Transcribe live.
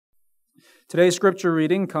Today's scripture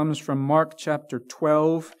reading comes from Mark chapter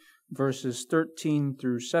 12, verses 13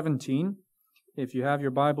 through 17. If you have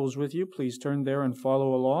your Bibles with you, please turn there and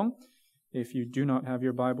follow along. If you do not have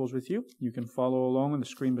your Bibles with you, you can follow along on the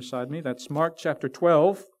screen beside me. That's Mark chapter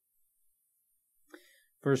 12,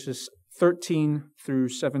 verses 13 through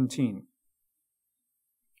 17.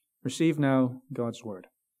 Receive now God's word.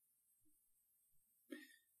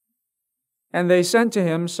 And they sent to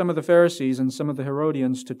him some of the Pharisees and some of the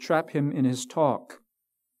Herodians to trap him in his talk.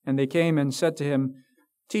 And they came and said to him,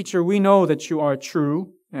 "Teacher, we know that you are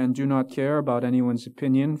true and do not care about anyone's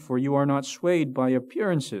opinion, for you are not swayed by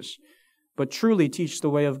appearances, but truly teach the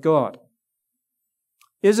way of God.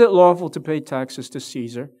 Is it lawful to pay taxes to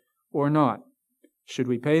Caesar or not? Should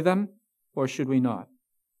we pay them or should we not?"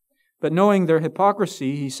 But knowing their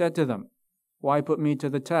hypocrisy, he said to them, "Why put me to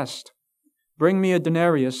the test? Bring me a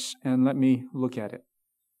denarius and let me look at it."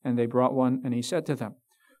 And they brought one, and he said to them,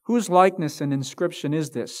 "Whose likeness and inscription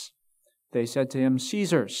is this?" They said to him,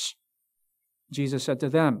 "Caesar's." Jesus said to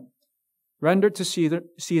them, "Render to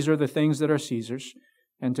Caesar the things that are Caesar's,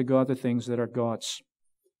 and to God the things that are God's."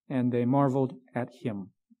 And they marveled at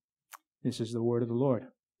him. This is the word of the Lord.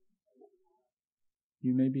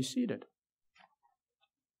 You may be seated.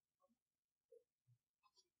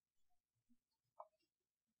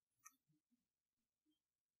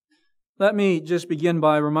 Let me just begin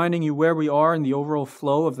by reminding you where we are in the overall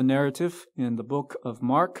flow of the narrative in the book of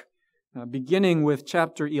Mark. Beginning with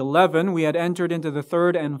chapter 11, we had entered into the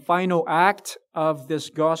third and final act of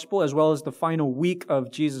this gospel, as well as the final week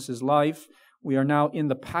of Jesus' life. We are now in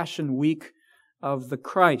the Passion Week of the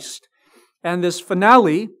Christ. And this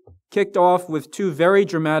finale kicked off with two very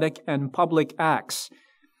dramatic and public acts.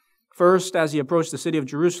 First, as he approached the city of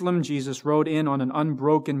Jerusalem, Jesus rode in on an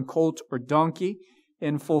unbroken colt or donkey,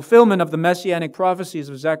 in fulfillment of the messianic prophecies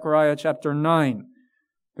of Zechariah chapter 9.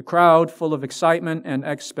 The crowd, full of excitement and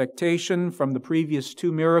expectation from the previous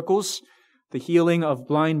two miracles, the healing of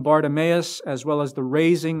blind Bartimaeus as well as the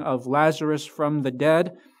raising of Lazarus from the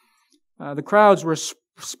dead, the crowds were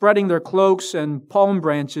spreading their cloaks and palm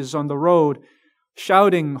branches on the road,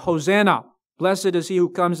 shouting, "Hosanna! Blessed is he who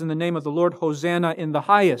comes in the name of the Lord, Hosanna in the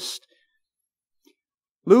highest."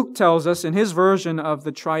 Luke tells us in his version of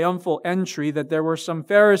the triumphal entry that there were some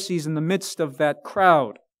Pharisees in the midst of that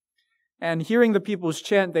crowd. And hearing the people's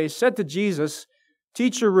chant, they said to Jesus,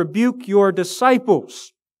 "Teacher, rebuke your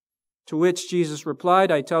disciples." To which Jesus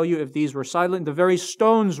replied, "I tell you, if these were silent, the very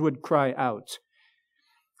stones would cry out."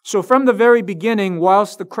 So from the very beginning,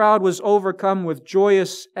 whilst the crowd was overcome with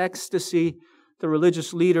joyous ecstasy, the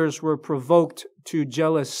religious leaders were provoked to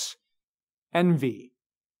jealous envy.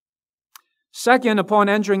 Second, upon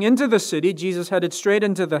entering into the city, Jesus headed straight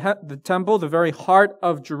into the temple, the very heart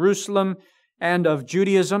of Jerusalem and of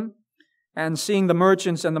Judaism. And seeing the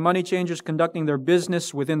merchants and the money changers conducting their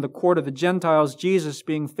business within the court of the Gentiles, Jesus,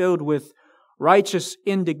 being filled with righteous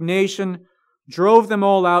indignation, drove them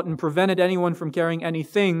all out and prevented anyone from carrying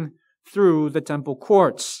anything through the temple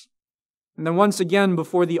courts. And then once again,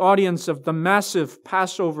 before the audience of the massive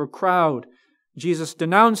Passover crowd, Jesus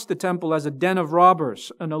denounced the temple as a den of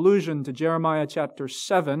robbers, an allusion to Jeremiah chapter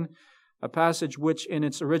 7, a passage which in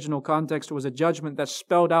its original context was a judgment that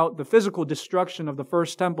spelled out the physical destruction of the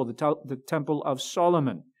first temple, the temple of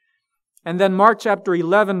Solomon. And then Mark chapter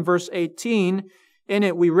 11, verse 18, in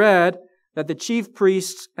it we read that the chief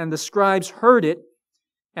priests and the scribes heard it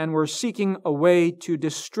and were seeking a way to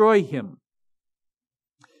destroy him.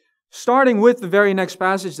 Starting with the very next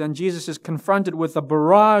passage, then, Jesus is confronted with a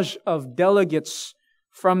barrage of delegates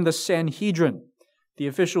from the Sanhedrin, the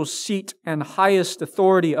official seat and highest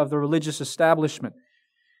authority of the religious establishment.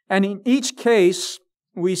 And in each case,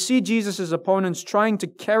 we see Jesus' opponents trying to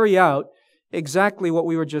carry out exactly what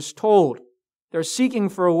we were just told. They're seeking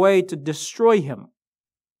for a way to destroy him.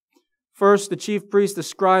 First, the chief priests, the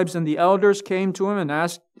scribes, and the elders came to him and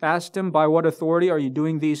asked him, "By what authority are you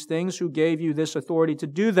doing these things? Who gave you this authority to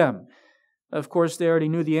do them?" Of course, they already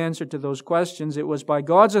knew the answer to those questions. It was by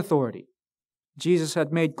God's authority. Jesus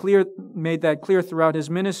had made that clear throughout his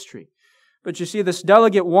ministry. But you see, this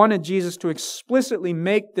delegate wanted Jesus to explicitly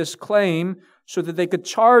make this claim so that they could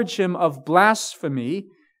charge him of blasphemy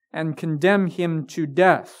and condemn him to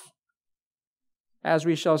death. As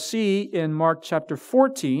we shall see in Mark chapter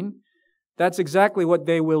 14, that's exactly what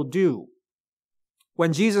they will do.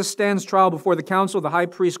 When Jesus stands trial before the council, the high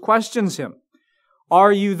priest questions him,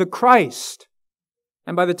 "Are you the Christ?"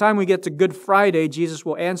 And by the time we get to Good Friday, Jesus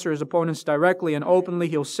will answer his opponents directly and openly.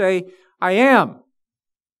 He'll say, "I am.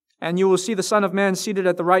 And you will see the Son of Man seated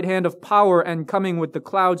at the right hand of power and coming with the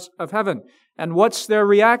clouds of heaven." And what's their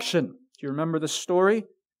reaction? Do you remember the story?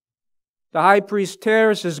 The high priest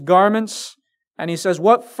tears his garments, and he says,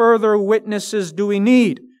 "What further witnesses do we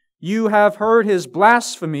need? You have heard his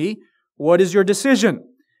blasphemy. What is your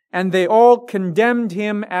decision?" And they all condemned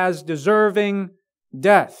him as deserving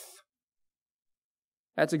death.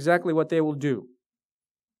 That's exactly what they will do.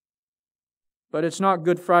 But it's not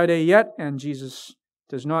Good Friday yet, and Jesus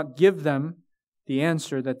does not give them the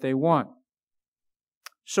answer that they want.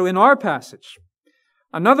 So in our passage,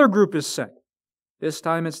 another group is sent. This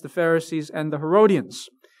time it's the Pharisees and the Herodians.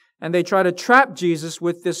 And they try to trap Jesus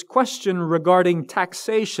with this question regarding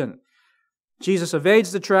taxation. Jesus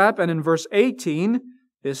evades the trap, and in verse 18,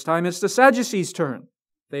 this time it's the Sadducees' turn.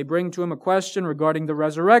 They bring to him a question regarding the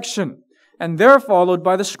resurrection. And they're followed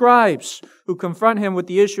by the scribes, who confront him with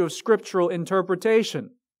the issue of scriptural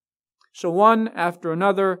interpretation. So one after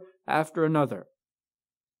another after another.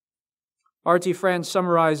 R.T. France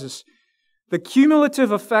summarizes, "The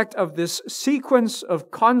cumulative effect of this sequence of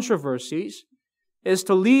controversies is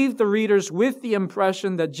to leave the readers with the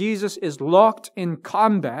impression that Jesus is locked in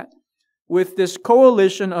combat with this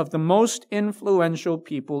coalition of the most influential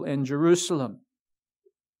people in Jerusalem.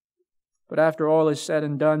 But after all is said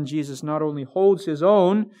and done, Jesus not only holds his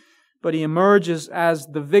own, but he emerges as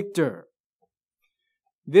the victor."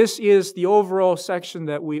 This is the overall section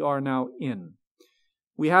that we are now in.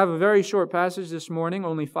 We have a very short passage this morning,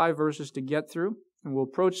 only 5 verses to get through, and we'll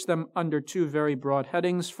approach them under 2 very broad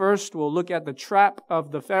headings. First, we'll look at the trap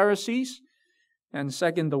of the Pharisees, and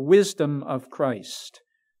second, the wisdom of Christ.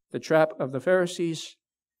 The trap of the Pharisees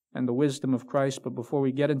and the wisdom of Christ. But before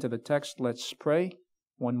we get into the text, let's pray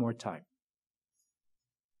one more time.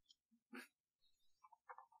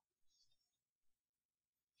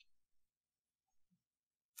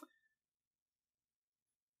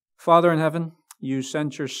 Father in heaven, you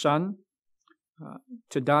sent your Son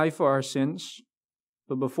to die for our sins,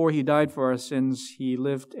 but before he died for our sins, he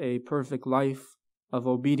lived a perfect life of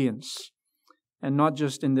obedience. And not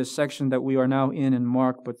just in this section that we are now in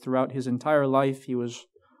Mark, but throughout his entire life, he was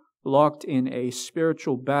locked in a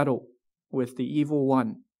spiritual battle with the evil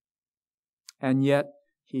one. And yet,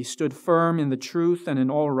 he stood firm in the truth and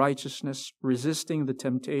in all righteousness, resisting the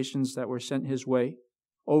temptations that were sent his way,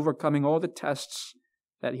 overcoming all the tests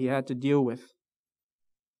that he had to deal with.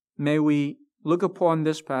 May we look upon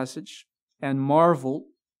this passage and marvel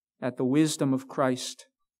at the wisdom of Christ.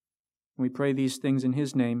 We pray these things in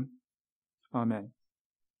his name. Amen.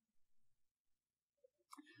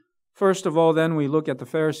 First of all, then, we look at the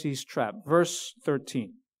Pharisees' trap. Verse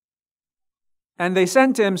 13. "And they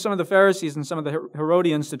sent to him some of the Pharisees and some of the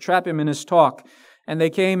Herodians to trap him in his talk. And they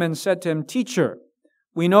came and said to him, 'Teacher,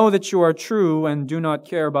 we know that you are true and do not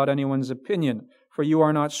care about anyone's opinion, for you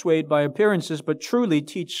are not swayed by appearances, but truly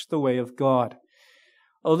teach the way of God.'"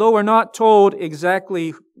 Although we're not told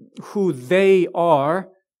exactly who they are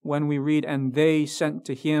when we read, "and they sent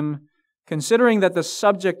to him," considering that the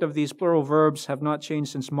subject of these plural verbs have not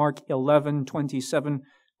changed since Mark 11:27,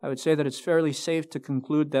 I would say that it's fairly safe to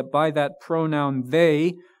conclude that by that pronoun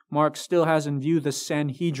they, Mark still has in view the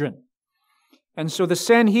Sanhedrin. And so the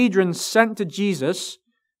Sanhedrin sent to Jesus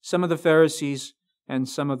some of the Pharisees and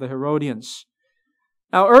some of the Herodians.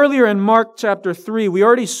 Now earlier in Mark chapter 3, we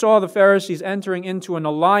already saw the Pharisees entering into an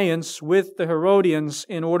alliance with the Herodians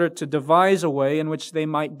in order to devise a way in which they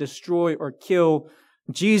might destroy or kill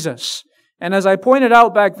Jesus. And as I pointed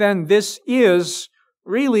out back then, this is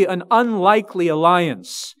really an unlikely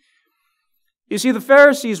alliance. You see, the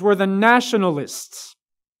Pharisees were the nationalists.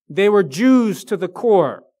 They were Jews to the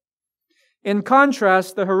core. In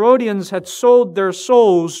contrast, the Herodians had sold their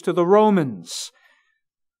souls to the Romans.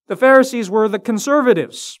 The Pharisees were the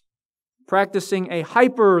conservatives, practicing a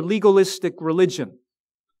hyper-legalistic religion.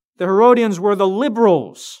 The Herodians were the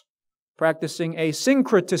liberals, practicing a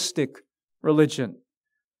syncretistic religion.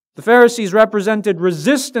 The Pharisees represented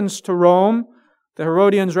resistance to Rome. The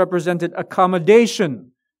Herodians represented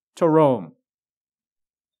accommodation to Rome.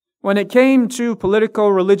 When it came to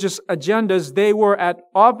political religious agendas, they were at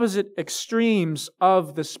opposite extremes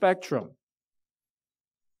of the spectrum.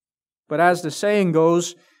 But as the saying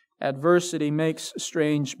goes, adversity makes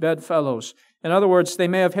strange bedfellows. In other words, they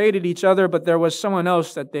may have hated each other, but there was someone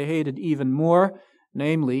else that they hated even more,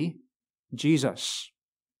 namely Jesus.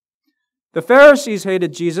 The Pharisees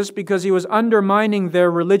hated Jesus because he was undermining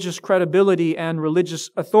their religious credibility and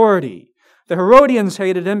religious authority. The Herodians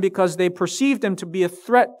hated him because they perceived him to be a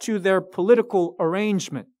threat to their political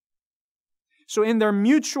arrangement. So in their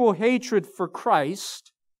mutual hatred for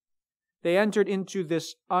Christ, they entered into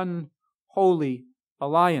this unholy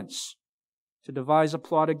alliance to devise a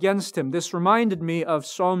plot against him. This reminded me of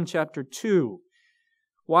Psalm chapter 2.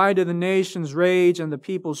 "Why do the nations rage and the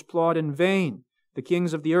peoples plot in vain? The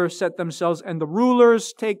kings of the earth set themselves, and the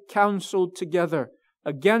rulers take counsel together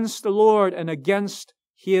against the Lord and against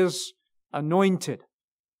His anointed.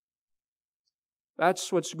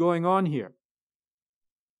 That's what's going on here.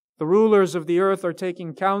 The rulers of the earth are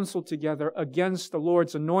taking counsel together against the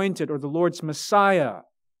Lord's anointed, or the Lord's Messiah,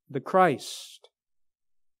 the Christ.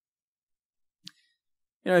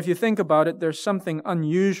 If you think about it, there's something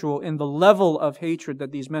unusual in the level of hatred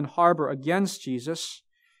that these men harbor against Jesus.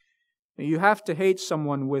 You have to hate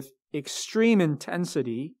someone with extreme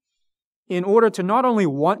intensity in order to not only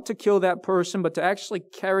want to kill that person, but to actually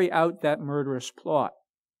carry out that murderous plot.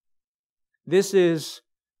 This is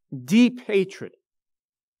deep hatred.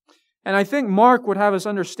 And I think Mark would have us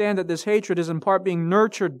understand that this hatred is in part being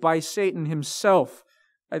nurtured by Satan himself.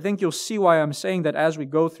 I think you'll see why I'm saying that as we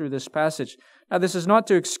go through this passage. Now, this is not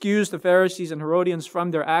to excuse the Pharisees and Herodians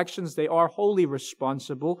from their actions. They are wholly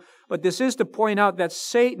responsible. But this is to point out that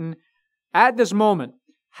Satan, at this moment,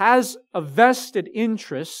 has a vested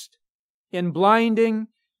interest in blinding,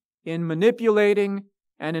 in manipulating,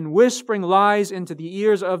 and in whispering lies into the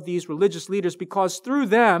ears of these religious leaders, because through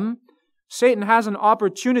them, Satan has an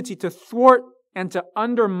opportunity to thwart and to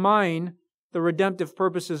undermine the redemptive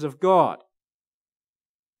purposes of God.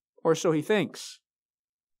 Or so he thinks.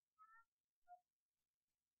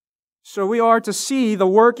 So we are to see the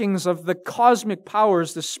workings of the cosmic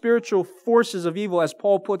powers, the spiritual forces of evil, as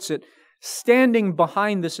Paul puts it, standing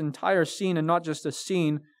behind this entire scene, and not just a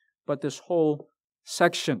scene, but this whole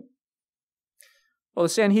section. Well, the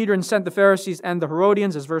Sanhedrin sent the Pharisees and the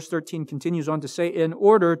Herodians, as verse 13 continues on to say, in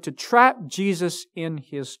order to trap Jesus in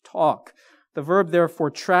His talk. The verb there for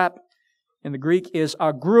trap in the Greek is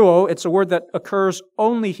agruo. It's a word that occurs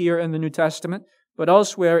only here in the New Testament, but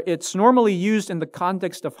elsewhere it's normally used in the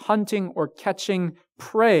context of hunting or catching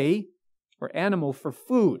prey or animal for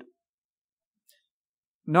food.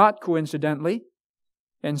 Not coincidentally,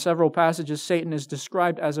 in several passages, Satan is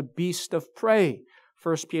described as a beast of prey.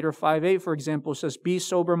 1 Peter 5:8, for example, says, "Be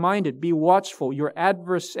sober-minded, be watchful. Your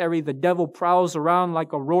adversary, the devil, prowls around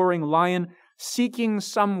like a roaring lion, seeking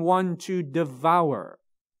someone to devour."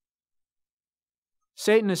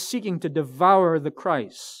 Satan is seeking to devour the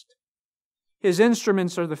Christ. His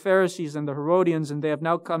instruments are the Pharisees and the Herodians, and they have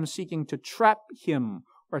now come seeking to trap Him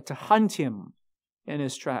or to hunt Him in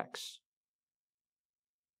His tracks.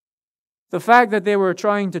 The fact that they were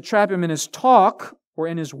trying to trap Him in His talk or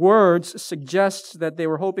in His words suggests that they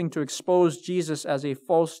were hoping to expose Jesus as a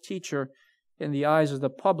false teacher in the eyes of the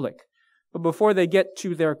public. But before they get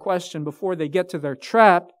to their question, before they get to their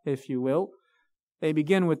trap, if you will, they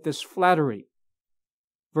begin with this flattery.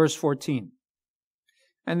 Verse 14.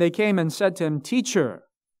 And they came and said to Him, "Teacher,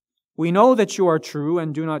 we know that you are true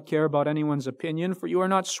and do not care about anyone's opinion, for you are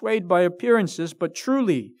not swayed by appearances, but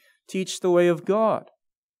truly teach the way of God."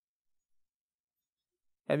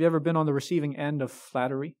 Have you ever been on the receiving end of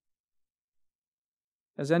flattery?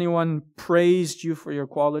 Has anyone praised you for your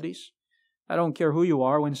qualities? I don't care who you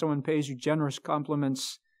are, when someone pays you generous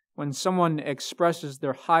compliments, when someone expresses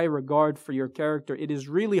their high regard for your character, it is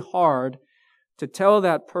really hard to tell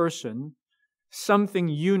that person something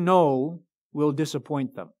you know will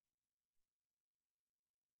disappoint them.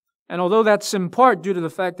 And although that's in part due to the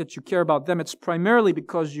fact that you care about them, it's primarily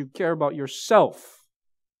because you care about yourself,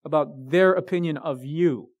 about their opinion of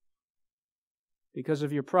you, because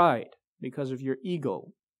of your pride, because of your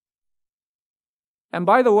ego. And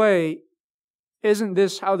by the way, isn't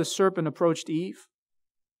this how the serpent approached Eve?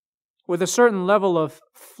 With a certain level of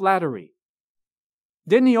flattery.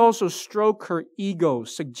 Didn't he also stroke her ego,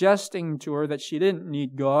 suggesting to her that she didn't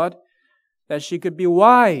need God, that she could be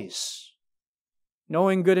wise,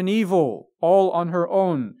 knowing good and evil, all on her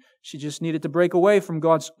own? She just needed to break away from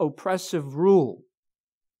God's oppressive rule.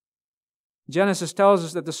 Genesis tells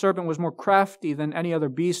us that the serpent was more crafty than any other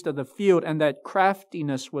beast of the field, and that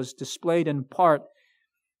craftiness was displayed in part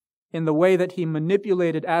in the way that he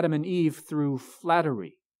manipulated Adam and Eve through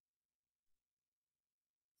flattery.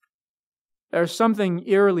 There's something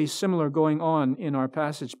eerily similar going on in our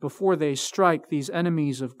passage. Before they strike, these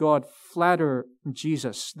enemies of God flatter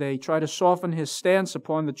Jesus. They try to soften His stance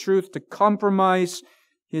upon the truth, to compromise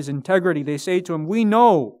His integrity. They say to Him, "We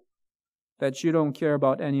know that you don't care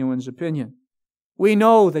about anyone's opinion. We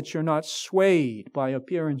know that you're not swayed by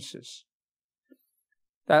appearances."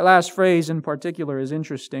 That last phrase in particular is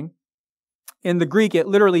interesting. In the Greek, it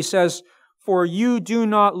literally says, "For you do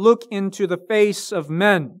not look into the face of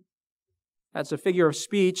men." That's a figure of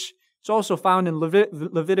speech. It's also found in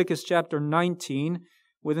Leviticus chapter 19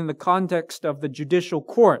 within the context of the judicial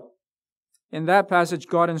court. In that passage,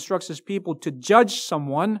 God instructs His people to judge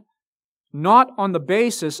someone not on the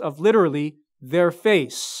basis of literally their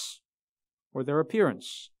face. or their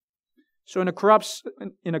appearance. So in a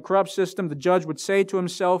corrupt system, the judge would say to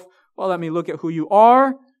himself, well, let me look at who you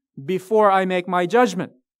are before I make my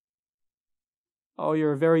judgment. Oh,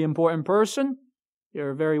 you're a very important person.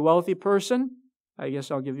 You're a very wealthy person. I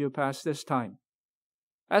guess I'll give you a pass this time.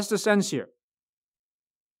 That's the sense here.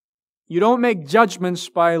 You don't make judgments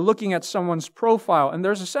by looking at someone's profile. And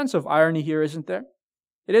there's a sense of irony here, isn't there?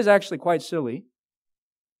 It is actually quite silly.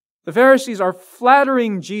 The Pharisees are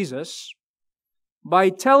flattering Jesus by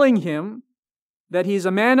telling him that he's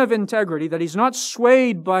a man of integrity, that he's not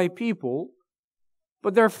swayed by people,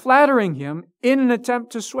 but they're flattering him in an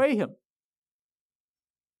attempt to sway him.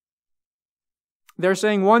 They're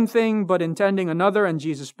saying one thing but intending another, and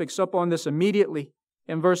Jesus picks up on this immediately.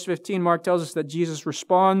 In verse 15, Mark tells us that Jesus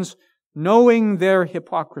responds, knowing their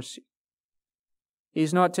hypocrisy.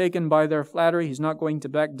 He's not taken by their flattery. He's not going to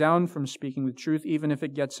back down from speaking the truth, even if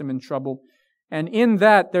it gets him in trouble. And in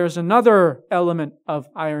that, there's another element of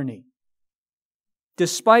irony.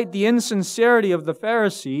 Despite the insincerity of the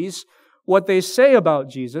Pharisees, what they say about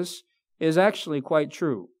Jesus is actually quite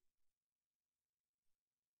true.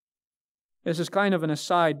 This is kind of an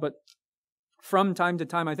aside, but from time to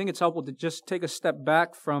time, I think it's helpful to just take a step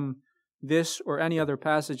back from this or any other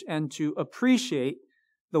passage and to appreciate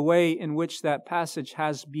the way in which that passage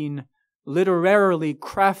has been literarily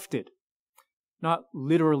crafted. Not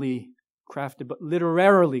literally crafted, but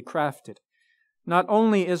literarily crafted. Not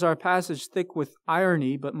only is our passage thick with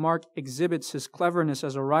irony, but Mark exhibits his cleverness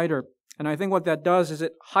as a writer. And I think what that does is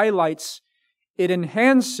it highlights, it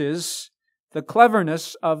enhances the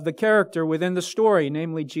cleverness of the character within the story,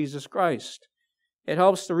 namely Jesus Christ. It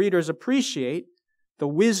helps the readers appreciate the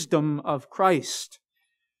wisdom of Christ.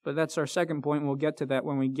 But that's our second point, and we'll get to that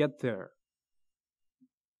when we get there.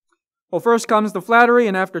 Well, first comes the flattery,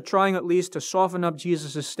 and after trying at least to soften up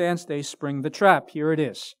Jesus' stance, they spring the trap. Here it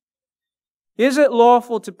is. Is it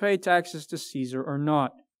lawful to pay taxes to Caesar or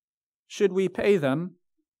not? Should we pay them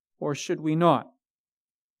or should we not?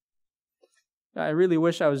 I really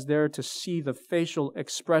wish I was there to see the facial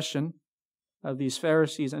expression of these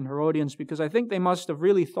Pharisees and Herodians, because I think they must have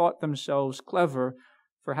really thought themselves clever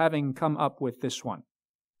for having come up with this one.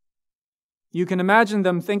 You can imagine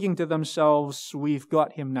them thinking to themselves, we've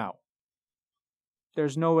got him now.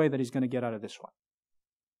 There's no way that he's going to get out of this one.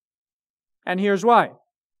 And here's why.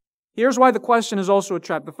 Here's why the question is also a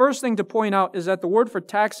trap. The first thing to point out is that the word for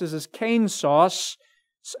taxes is kainos.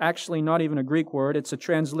 It's actually not even a Greek word. It's a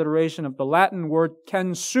transliteration of the Latin word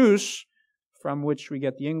census, from which we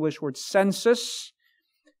get the English word census.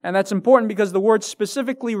 And that's important because the word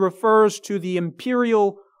specifically refers to the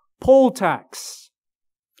imperial poll tax,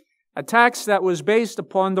 a tax that was based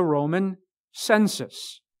upon the Roman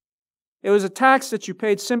census. It was a tax that you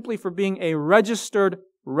paid simply for being a registered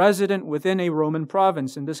resident within a Roman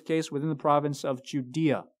province, in this case within the province of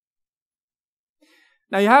Judea.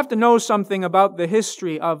 Now you have to know something about the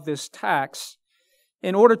history of this tax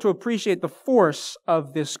in order to appreciate the force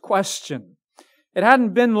of this question. It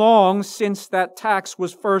hadn't been long since that tax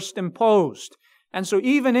was first imposed, and so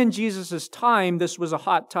even in Jesus' time this was a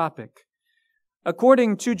hot topic.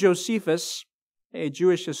 According to Josephus, a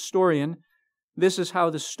Jewish historian, this is how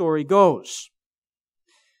the story goes.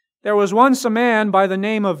 There was once a man by the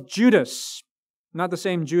name of Judas, not the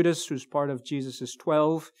same Judas who's part of Jesus'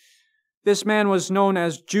 12. This man was known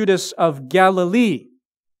as Judas of Galilee,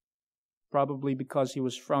 probably because he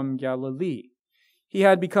was from Galilee. He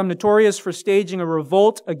had become notorious for staging a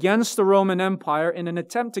revolt against the Roman Empire in an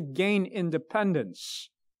attempt to gain independence.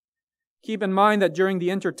 Keep in mind that during the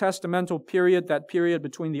intertestamental period, that period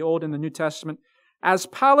between the Old and the New Testament, as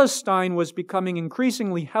Palestine was becoming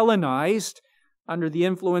increasingly Hellenized, under the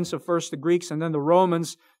influence of first the Greeks and then the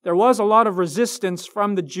Romans, there was a lot of resistance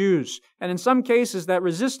from the Jews. And in some cases, that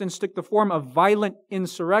resistance took the form of violent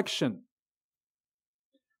insurrection.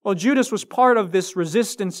 Well, Judas was part of this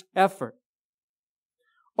resistance effort.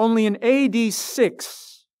 Only in AD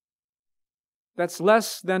 6, that's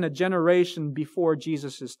less than a generation before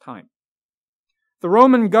Jesus' time, the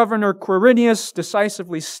Roman governor Quirinius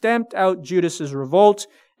decisively stamped out Judas' revolt,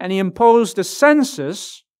 and he imposed a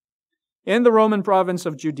census in the Roman province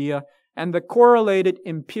of Judea and the correlated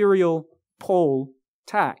imperial poll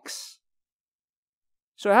tax.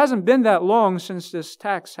 So it hasn't been that long since this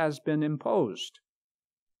tax has been imposed.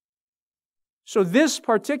 So this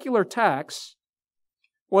particular tax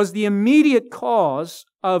was the immediate cause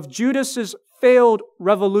of Judas's failed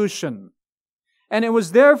revolution. And it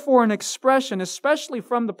was therefore an expression, especially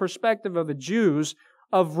from the perspective of the Jews,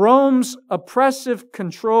 of Rome's oppressive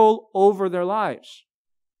control over their lives.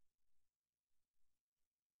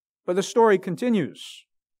 But the story continues.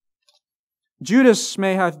 Judas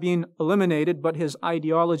may have been eliminated, but his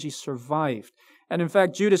ideology survived. And in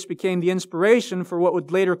fact, Judas became the inspiration for what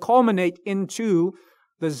would later culminate into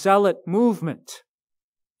the Zealot movement.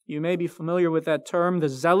 You may be familiar with that term, the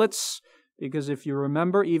Zealots, because if you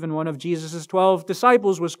remember, even one of Jesus' 12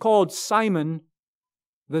 disciples was called Simon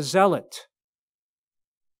the Zealot.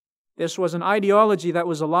 This was an ideology that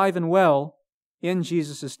was alive and well in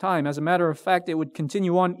Jesus' time. As a matter of fact, it would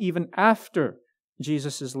continue on even after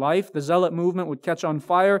Jesus' life. The Zealot movement would catch on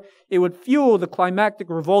fire. It would fuel the climactic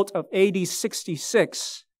revolt of AD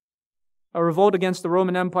 66, a revolt against the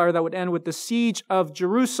Roman Empire that would end with the siege of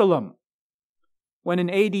Jerusalem, when in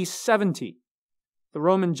AD 70, the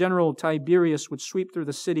Roman general Tiberius would sweep through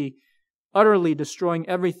the city, utterly destroying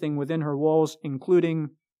everything within her walls,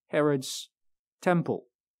 including Herod's temple.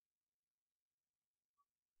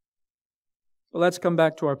 Well, let's come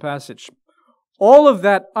back to our passage. All of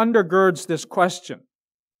that undergirds this question.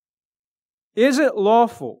 Is it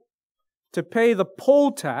lawful to pay the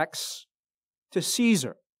poll tax to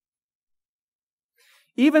Caesar?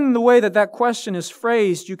 Even the way that that question is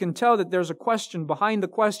phrased, you can tell that there's a question behind the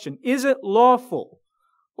question. Is it lawful?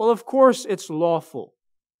 Well, of course it's lawful.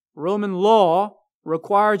 Roman law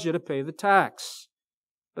requires you to pay the tax.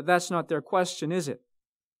 But that's not their question, is it?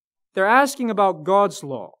 They're asking about God's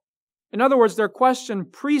law. In other words, their question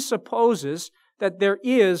presupposes that there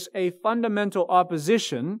is a fundamental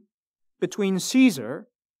opposition between Caesar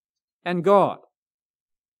and God.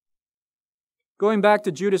 Going back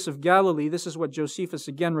to Judas of Galilee, this is what Josephus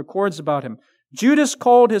again records about him. Judas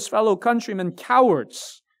called his fellow countrymen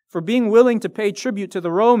cowards for being willing to pay tribute to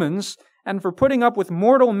the Romans and for putting up with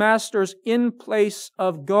mortal masters in place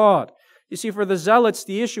of God. You see, for the Zealots,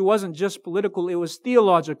 the issue wasn't just political, it was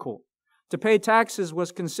theological. To pay taxes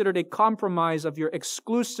was considered a compromise of your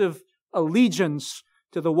exclusive allegiance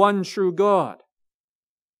to the one true God.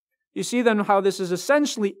 You see then how this is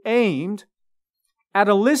essentially aimed at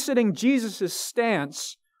eliciting Jesus'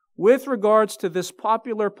 stance with regards to this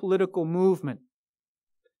popular political movement.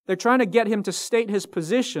 They're trying to get him to state his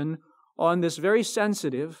position on this very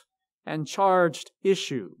sensitive and charged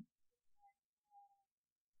issue.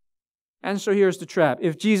 And so here's the trap.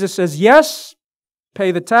 If Jesus says yes,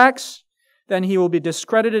 pay the tax, then he will be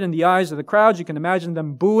discredited in the eyes of the crowd. You can imagine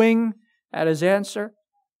them booing at his answer.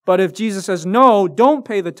 But if Jesus says no, don't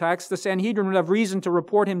pay the tax, the Sanhedrin would have reason to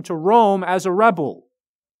report him to Rome as a rebel.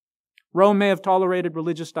 Rome may have tolerated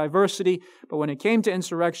religious diversity, but when it came to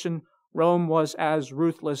insurrection, Rome was as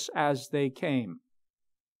ruthless as they came.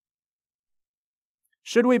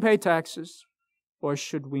 Should we pay taxes or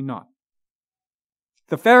should we not?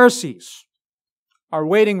 The Pharisees are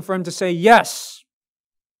waiting for him to say yes.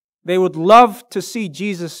 They would love to see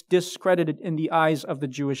Jesus discredited in the eyes of the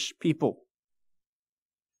Jewish people.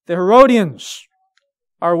 The Herodians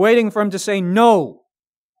are waiting for him to say no.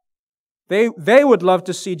 They would love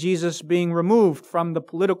to see Jesus being removed from the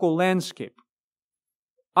political landscape.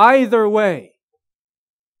 Either way,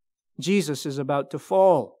 Jesus is about to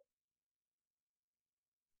fall.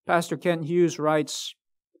 Pastor Kent Hughes writes,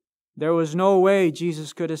 "There was no way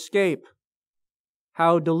Jesus could escape.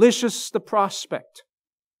 How delicious the prospect!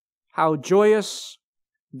 How joyous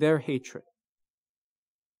their hatred."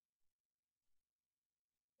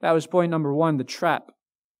 That was point number one, the trap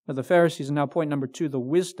of the Pharisees. And now point number two, the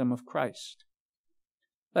wisdom of Christ.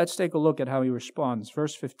 Let's take a look at how he responds.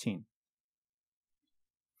 Verse 15.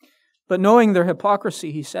 But knowing their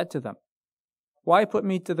hypocrisy, he said to them, "Why put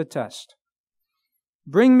me to the test?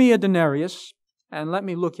 Bring me a denarius and let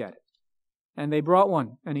me look at it." And they brought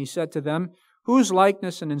one. And he said to them, "Whose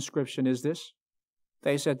likeness and inscription is this?"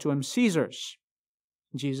 They said to him, "Caesar's."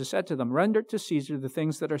 Jesus said to them, "Render to Caesar the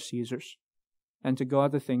things that are Caesar's, and to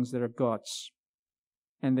God the things that are God's."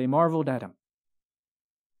 And they marveled at him.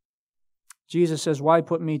 Jesus says, "Why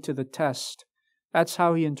put me to the test?" That's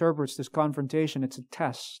how he interprets this confrontation. It's a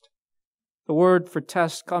test. The word for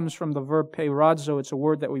test comes from the verb peirazo. It's a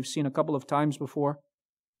word that we've seen a couple of times before.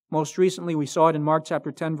 Most recently, we saw it in Mark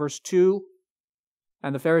chapter 10, verse 2.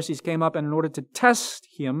 And the Pharisees came up and in order to test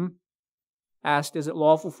him, asked, "Is it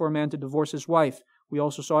lawful for a man to divorce his wife?" We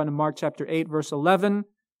also saw it in Mark chapter 8, verse 11.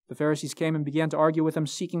 The Pharisees came and began to argue with him,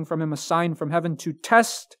 seeking from him a sign from heaven to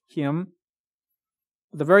test him.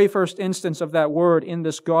 The very first instance of that word in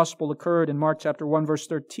this gospel occurred in Mark chapter 1, verse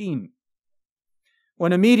 13.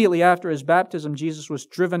 When immediately after his baptism, Jesus was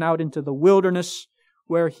driven out into the wilderness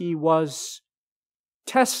where he was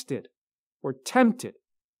tested or tempted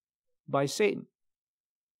by Satan.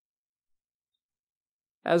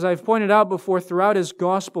 As I've pointed out before, throughout his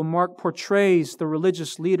gospel, Mark portrays the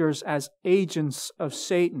religious leaders as agents of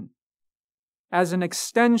Satan. as an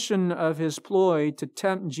extension of his ploy to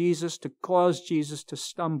tempt Jesus, to cause Jesus to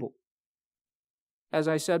stumble. As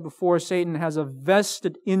I said before, Satan has a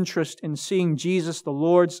vested interest in seeing Jesus, the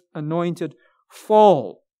Lord's anointed,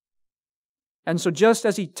 fall. And so just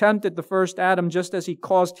as he tempted the first Adam, just as he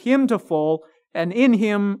caused him to fall, and in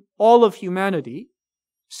him all of humanity,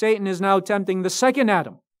 Satan is now tempting the second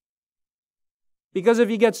Adam. Because if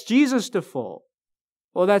he gets Jesus to fall,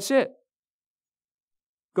 well, that's it.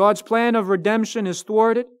 God's plan of redemption is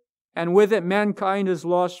thwarted, and with it mankind is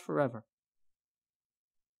lost forever.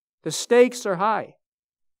 The stakes are high.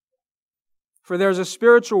 For there's a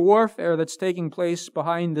spiritual warfare that's taking place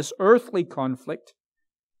behind this earthly conflict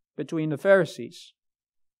between the Pharisees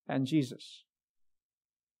and Jesus.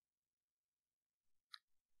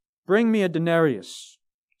 Bring me a denarius,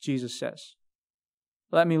 Jesus says.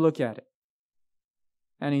 Let me look at it.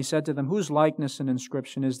 And he said to them, whose likeness and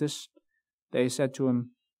inscription is this? They said to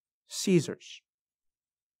him, Caesar's.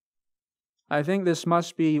 I think this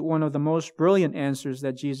must be one of the most brilliant answers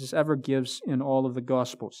that Jesus ever gives in all of the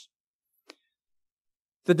Gospels.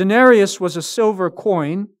 The denarius was a silver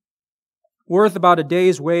coin worth about a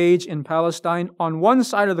day's wage in Palestine. On one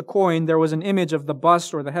side of the coin, there was an image of the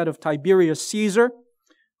bust or the head of Tiberius Caesar,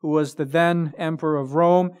 who was the then emperor of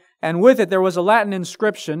Rome. And with it, there was a Latin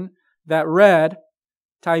inscription that read,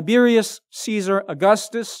 Tiberius Caesar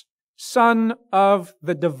Augustus, son of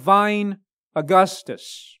the divine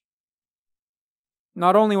Augustus.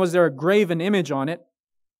 Not only was there a graven image on it,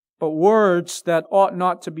 but words that ought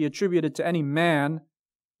not to be attributed to any man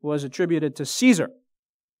was attributed to Caesar,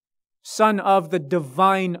 son of the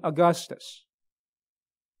divine Augustus.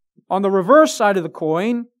 On the reverse side of the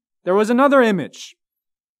coin, there was another image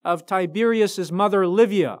of Tiberius's mother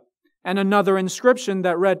Livia and another inscription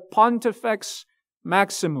that read Pontifex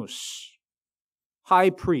Maximus, high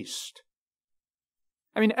priest.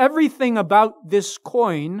 I mean, everything about this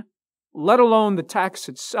coin, let alone the tax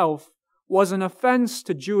itself, was an offense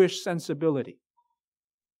to Jewish sensibility.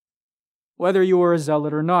 Whether you were a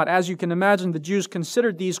zealot or not, as you can imagine, the Jews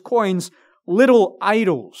considered these coins little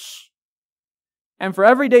idols. And for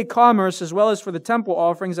everyday commerce, as well as for the temple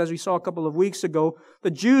offerings, as we saw a couple of weeks ago,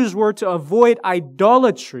 the Jews were to avoid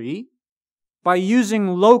idolatry by using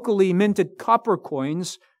locally minted copper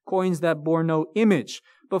coins, coins that bore no image.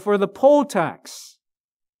 But for the poll tax,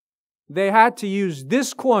 they had to use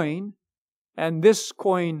this coin and this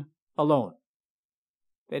coin alone.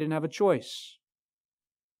 They didn't have a choice.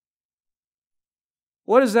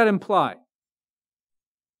 What does that imply?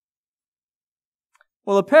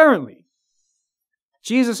 Well, apparently,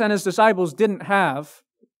 Jesus and his disciples didn't have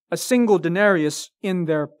a single denarius in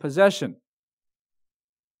their possession.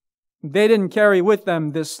 They didn't carry with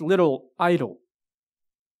them this little idol.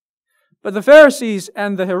 But the Pharisees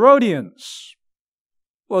and the Herodians,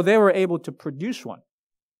 well, they were able to produce one.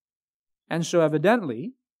 And so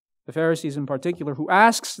evidently, the Pharisees in particular, who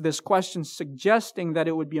asks this question suggesting that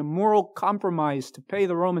it would be a moral compromise to pay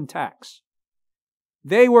the Roman tax,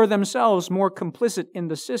 they were themselves more complicit in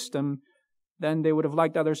the system than they would have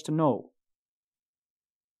liked others to know.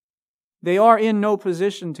 They are in no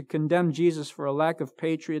position to condemn Jesus for a lack of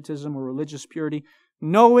patriotism or religious purity,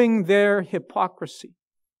 knowing their hypocrisy.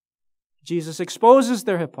 Jesus exposes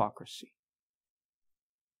their hypocrisy.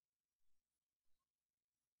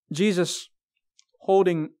 Jesus,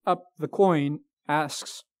 holding up the coin,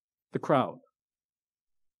 asks the crowd,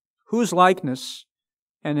 whose likeness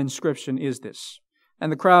and inscription is this?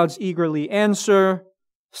 And the crowds eagerly answer,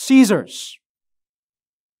 Caesar's.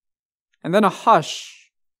 And then a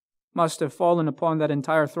hush must have fallen upon that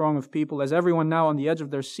entire throng of people as everyone now on the edge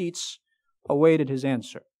of their seats awaited his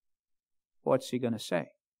answer. What's he going to say?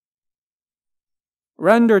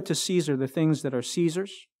 Render to Caesar the things that are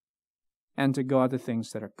Caesar's, and to God the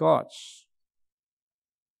things that are God's.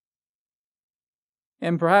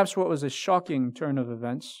 And perhaps what was a shocking turn of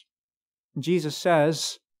events, Jesus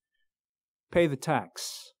says, pay the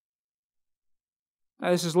tax. Now,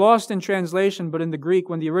 this is lost in translation, but in the Greek,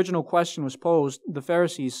 when the original question was posed, the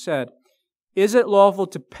Pharisees said, is it lawful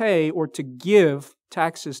to pay or to give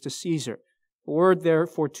taxes to Caesar? The word there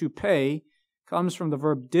for to pay comes from the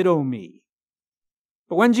verb didomi.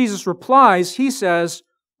 But when Jesus replies, he says,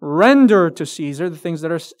 render to Caesar the things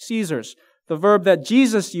that are Caesar's. The verb that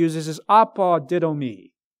Jesus uses is apodidomi.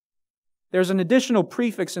 There's an additional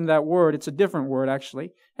prefix in that word. It's a different word,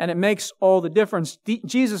 actually, and it makes all the difference.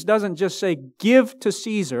 Jesus doesn't just say, give to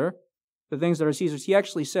Caesar the things that are Caesar's. He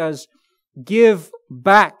actually says, give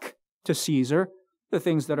back to Caesar the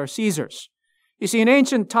things that are Caesar's. You see, in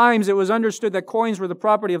ancient times, it was understood that coins were the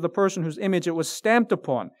property of the person whose image it was stamped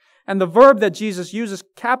upon. And the verb that Jesus uses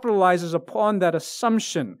capitalizes upon that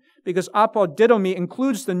assumption, because apodidomi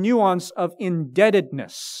includes the nuance of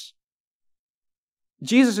indebtedness.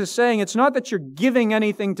 Jesus is saying it's not that you're giving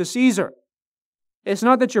anything to Caesar. It's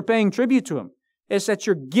not that you're paying tribute to him. It's that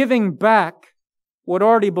you're giving back what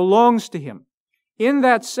already belongs to him. In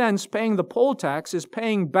that sense, paying the poll tax is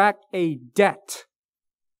paying back a debt.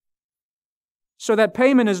 So that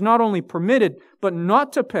payment is not only permitted, but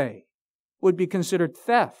not to pay would be considered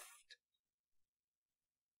theft.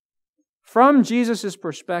 From Jesus'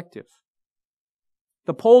 perspective,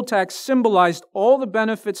 the poll tax symbolized all the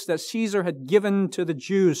benefits that Caesar had given to the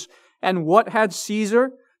Jews. And what had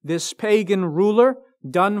Caesar, this pagan ruler,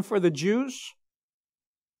 done for the Jews?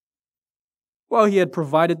 Well, he had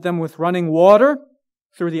provided them with running water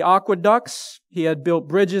through the aqueducts. He had built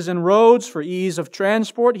bridges and roads for ease of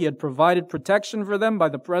transport. He had provided protection for them by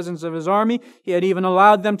the presence of his army. He had even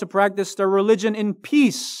allowed them to practice their religion in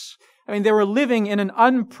peace. I mean, they were living in an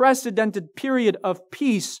unprecedented period of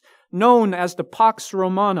peace known as the Pax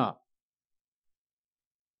Romana.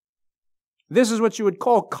 This is what you would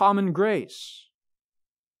call common grace.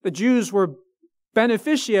 The Jews were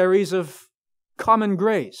beneficiaries of common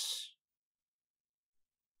grace.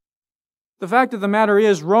 The fact of the matter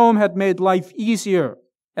is, Rome had made life easier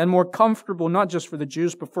and more comfortable, not just for the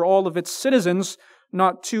Jews, but for all of its citizens,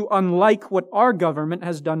 not too unlike what our government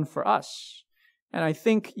has done for us. And I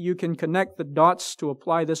think you can connect the dots to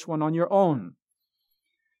apply this one on your own.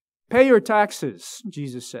 Pay your taxes,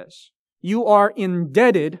 Jesus says. You are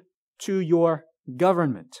indebted to your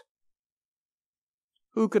government.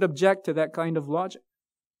 Who could object to that kind of logic?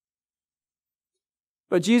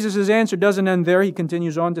 But Jesus' answer doesn't end there. He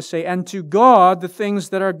continues on to say, and to God the things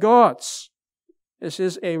that are God's. This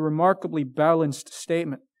is a remarkably balanced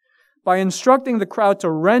statement. By instructing the crowd to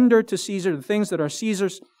render to Caesar the things that are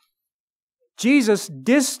Caesar's, Jesus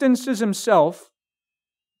distances himself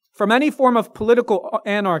from any form of political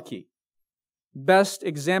anarchy, best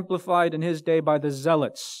exemplified in his day by the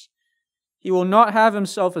Zealots. He will not have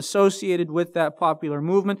himself associated with that popular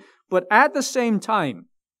movement, but at the same time,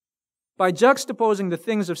 by juxtaposing the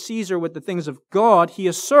things of Caesar with the things of God, he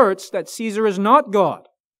asserts that Caesar is not God.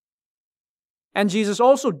 And Jesus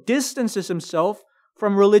also distances himself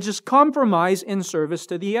from religious compromise in service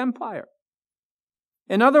to the empire.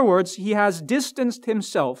 In other words, he has distanced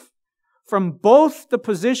himself from both the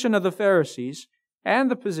position of the Pharisees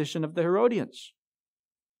and the position of the Herodians.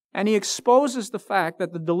 And he exposes the fact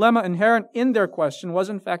that the dilemma inherent in their question was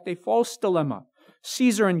in fact a false dilemma.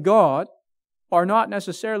 Caesar and God are not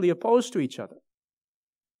necessarily opposed to each other.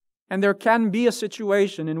 And there can be a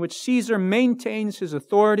situation in which Caesar maintains his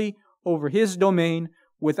authority over his domain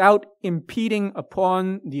without impeding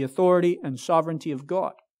upon the authority and sovereignty of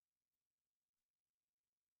God.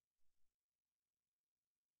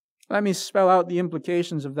 Let me spell out the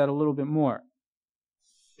implications of that a little bit more.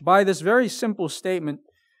 By this very simple statement,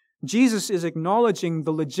 Jesus is acknowledging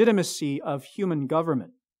the legitimacy of human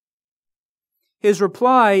government. His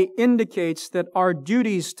reply indicates that our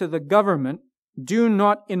duties to the government do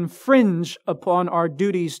not infringe upon our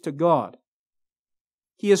duties to God.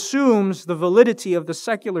 He assumes the validity of the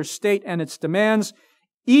secular state and its demands,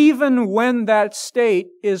 even when that state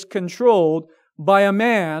is controlled by a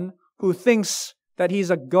man who thinks that he's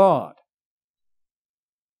a god.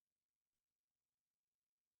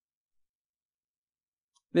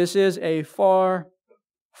 This is a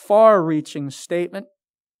far-reaching statement.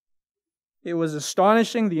 It was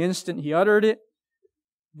astonishing the instant he uttered it,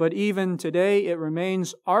 but even today it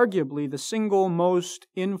remains arguably the single most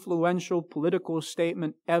influential political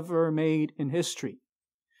statement ever made in history.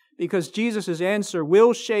 Because Jesus' answer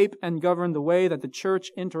will shape and govern the way that the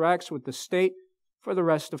church interacts with the state for the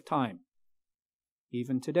rest of time,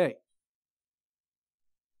 even today.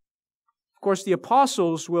 Of course, the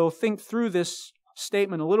apostles will think through this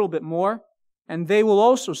statement a little bit more, and they will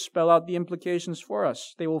also spell out the implications for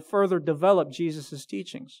us. They will further develop Jesus'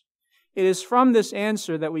 teachings. It is from this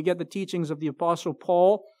answer that we get the teachings of the Apostle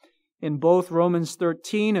Paul in both Romans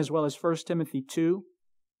 13 as well as 1 Timothy 2.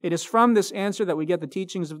 It is from this answer that we get the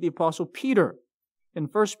teachings of the Apostle Peter in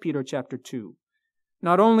 1 Peter chapter 2.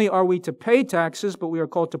 Not only are we to pay taxes, but we are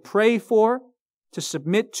called to pray for, to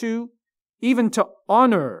submit to, even to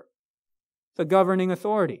honor the governing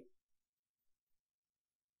authority.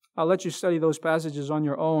 I'll let you study those passages on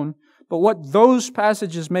your own. But what those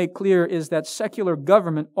passages make clear is that secular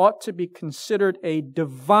government ought to be considered a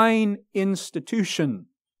divine institution,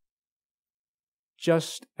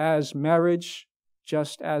 just as marriage,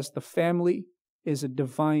 just as the family is a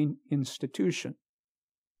divine institution.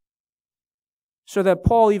 So that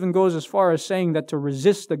Paul even goes as far as saying that to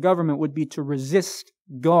resist the government would be to resist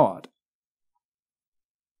God.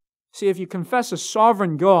 See, if you confess a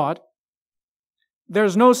sovereign God,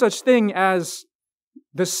 there's no such thing as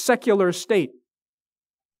the secular state.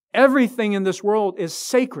 Everything in this world is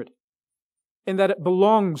sacred in that it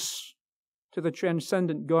belongs to the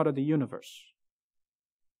transcendent God of the universe.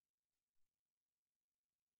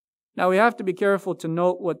 Now we have to be careful to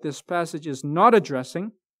note what this passage is not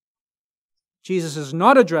addressing. Jesus is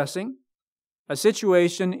not addressing a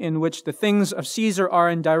situation in which the things of Caesar are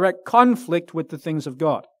in direct conflict with the things of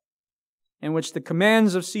God, in which the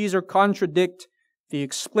commands of Caesar contradict the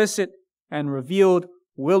explicit and revealed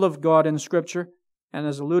will of God in Scripture, and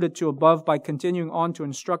as alluded to above, by continuing on to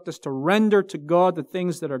instruct us to render to God the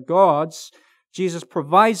things that are God's, Jesus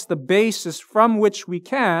provides the basis from which we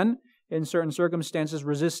can, in certain circumstances,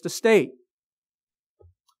 resist the state.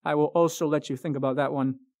 I will also let you think about that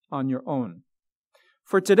one on your own.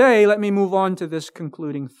 For today, let me move on to this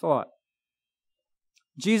concluding thought.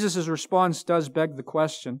 Jesus' response does beg the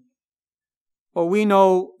question. Well, we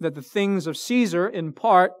know that the things of Caesar, in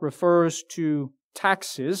part, refers to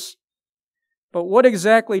taxes. But what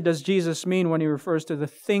exactly does Jesus mean when He refers to the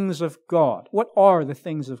things of God? What are the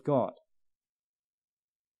things of God?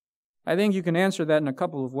 I think you can answer that in a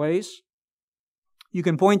couple of ways. You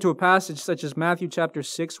can point to a passage such as Matthew chapter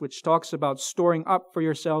 6, which talks about storing up for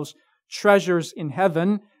yourselves treasures in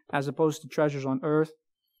heaven as opposed to treasures on earth.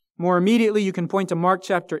 More immediately, you can point to Mark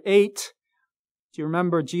chapter 8. Do you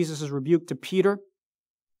remember Jesus' rebuke to Peter?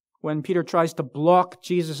 When Peter tries to block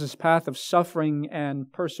Jesus' path of suffering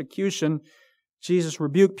and persecution, Jesus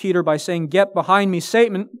rebuked Peter by saying, "Get behind me,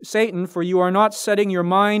 Satan, for you are not setting your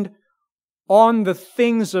mind on the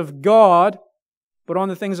things of God, but on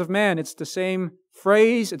the things of man." It's the same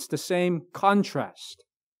phrase, it's the same contrast.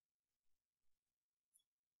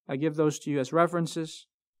 I give those to you as references,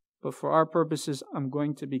 but for our purposes, I'm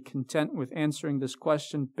going to be content with answering this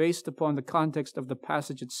question based upon the context of the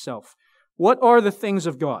passage itself. What are the things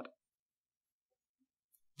of God?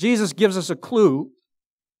 Jesus gives us a clue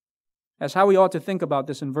as how we ought to think about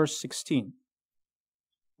this in verse 16,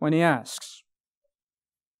 when He asks,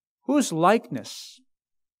 "Whose likeness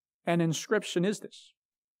and inscription is this?"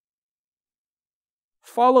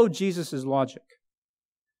 Follow Jesus' logic.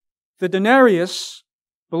 The denarius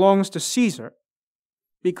belongs to Caesar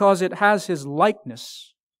because it has his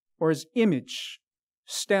likeness or his image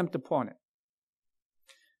stamped upon it.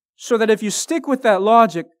 So that if you stick with that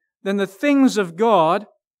logic, then the things of God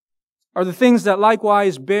are the things that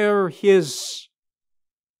likewise bear His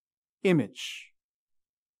image.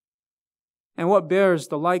 And what bears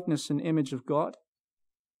the likeness and image of God?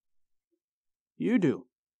 You do.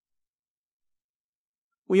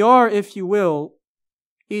 We are, if you will,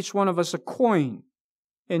 each one of us a coin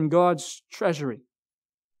in God's treasury.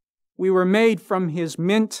 We were made from His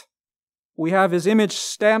mint. We have His image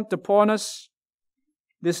stamped upon us.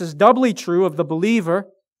 This is doubly true of the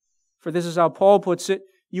believer, for this is how Paul puts it.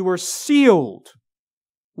 You were sealed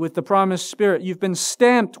with the promised Spirit. You've been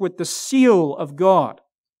stamped with the seal of God,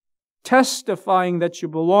 testifying that you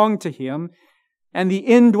belong to Him, and the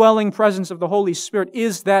indwelling presence of the Holy Spirit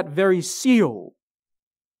is that very seal.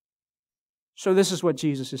 So this is what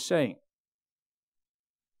Jesus is saying.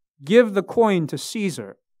 Give the coin to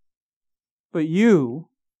Caesar, but you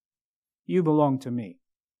belong to me.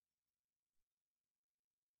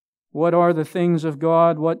 What are the things of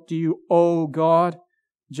God? What do you owe God?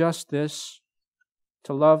 Just this,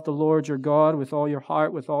 to love the Lord your God with all your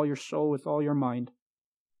heart, with all your soul, with all your mind,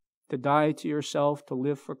 to die to yourself, to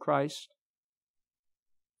live for Christ,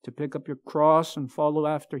 to pick up your cross and follow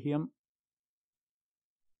after Him.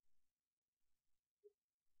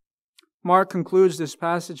 Mark concludes this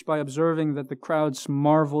passage by observing that the crowds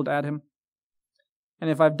marveled at Him. And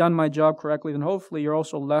if I've done my job correctly, then hopefully you're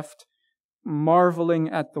also left marveling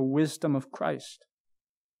at the wisdom of Christ.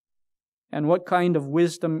 And what kind of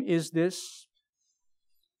wisdom is this?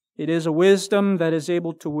 It is a wisdom that is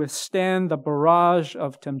able to withstand the barrage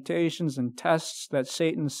of temptations and tests that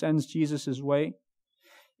Satan sends Jesus' way.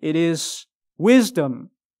 It is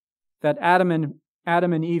wisdom that Adam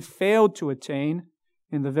and Eve failed to attain,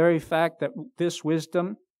 in the very fact that this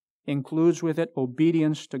wisdom includes with it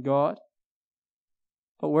obedience to God.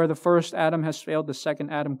 But where the first Adam has failed, the second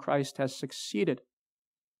Adam, Christ, has succeeded.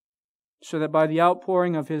 So that by the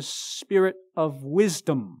outpouring of His Spirit of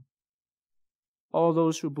wisdom, all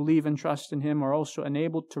those who believe and trust in Him are also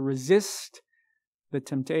enabled to resist the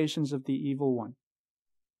temptations of the evil one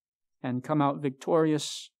and come out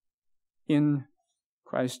victorious in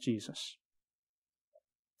Christ Jesus.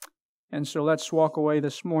 And so let's walk away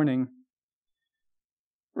this morning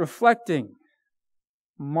reflecting,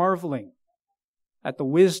 marveling at the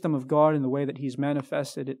wisdom of God in the way that He's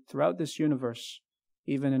manifested it throughout this universe,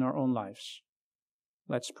 even in our own lives.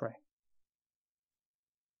 Let's pray.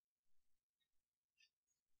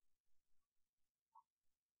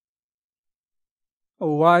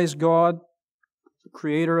 O wise God, the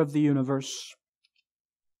creator of the universe,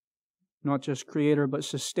 not just creator but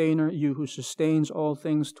sustainer, you who sustains all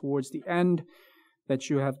things towards the end that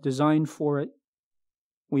you have designed for it,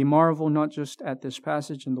 we marvel not just at this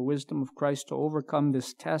passage and the wisdom of Christ to overcome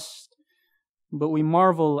this test, but we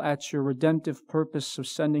marvel at your redemptive purpose of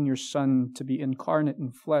sending your Son to be incarnate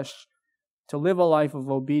in flesh, to live a life of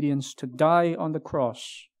obedience, to die on the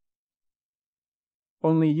cross.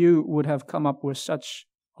 Only you would have come up with such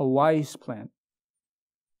a wise plan,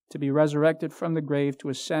 to be resurrected from the grave, to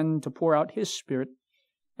ascend, to pour out His Spirit,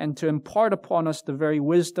 and to impart upon us the very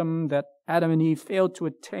wisdom that Adam and Eve failed to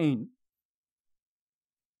attain.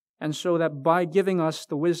 And so that by giving us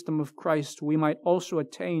the wisdom of Christ, we might also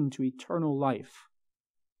attain to eternal life.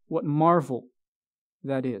 What marvel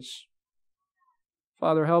that is.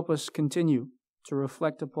 Father, help us continue to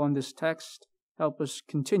reflect upon this text. Help us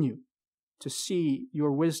continue to see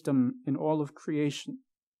your wisdom in all of creation,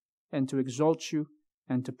 and to exalt you,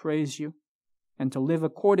 and to praise you, and to live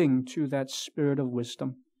according to that spirit of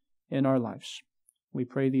wisdom in our lives. We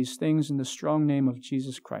pray these things in the strong name of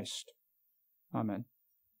Jesus Christ. Amen.